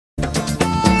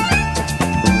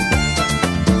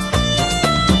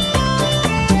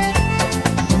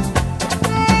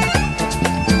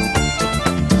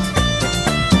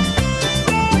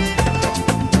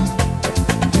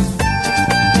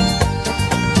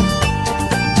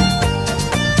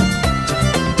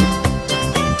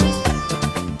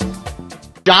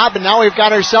job, and now we've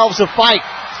got ourselves a fight.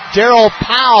 Daryl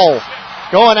Powell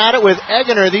going at it with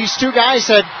Egener. These two guys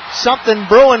had something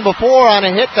brewing before on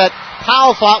a hit that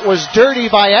Powell thought was dirty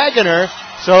by Egener.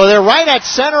 So they're right at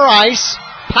center ice.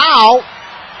 Powell,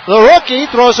 the rookie,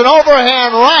 throws an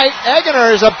overhand right.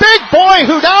 Egener is a big boy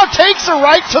who now takes a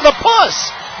right to the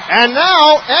puss. And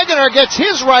now Egener gets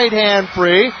his right hand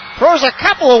free, throws a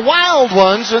couple of wild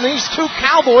ones, and these two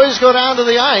Cowboys go down to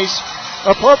the ice,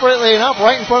 appropriately enough,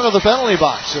 right in front of the penalty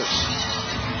boxes.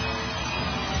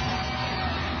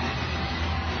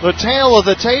 The tail of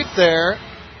the tape there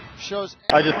shows.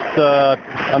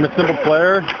 I'm a simple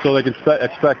player, so they can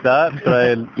expect that.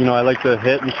 But I like to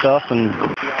hit and stuff and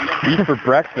eat for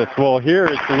breakfast. Well, here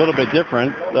it's a little bit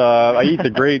different. I eat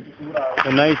the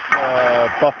nice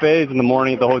buffets in the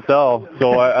morning at the hotel,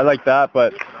 so I like that.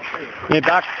 But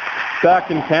back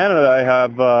in Canada,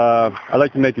 I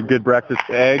like to make a good breakfast: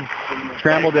 eggs,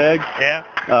 scrambled eggs,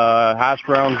 hash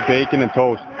browns, bacon, and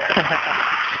toast.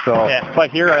 So,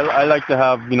 but here I like to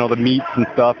have the meats and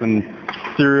stuff and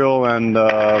cereal and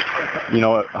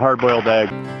hard-boiled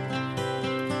egg.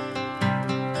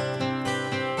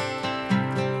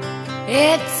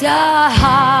 It's a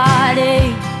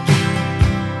heartache,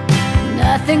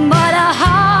 nothing but a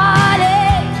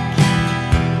heartache.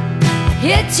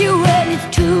 Hits you when it's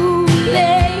too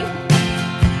late,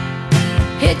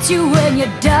 hits you when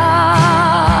you're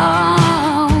down.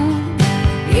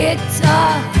 It's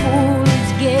a fool's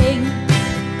game,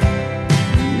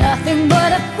 nothing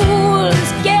but a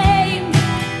fool's game.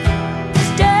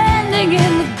 Standing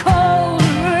in the cold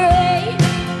rain,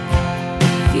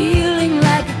 feeling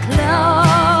like a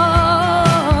clown.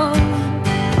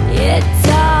 It's a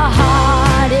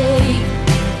heartache,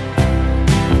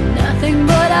 nothing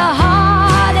but a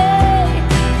heartache.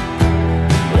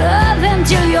 Love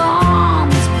until your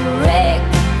arms break,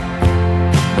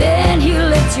 then he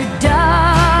lets you down.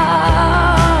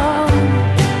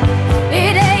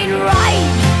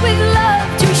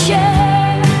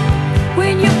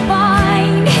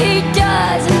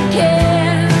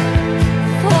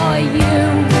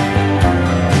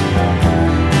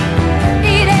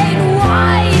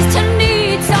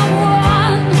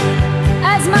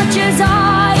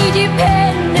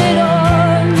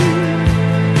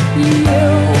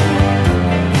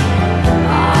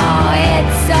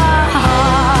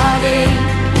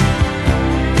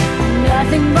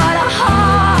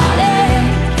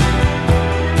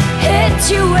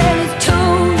 You when it's too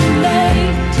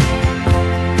late,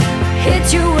 hits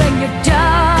you when you're done.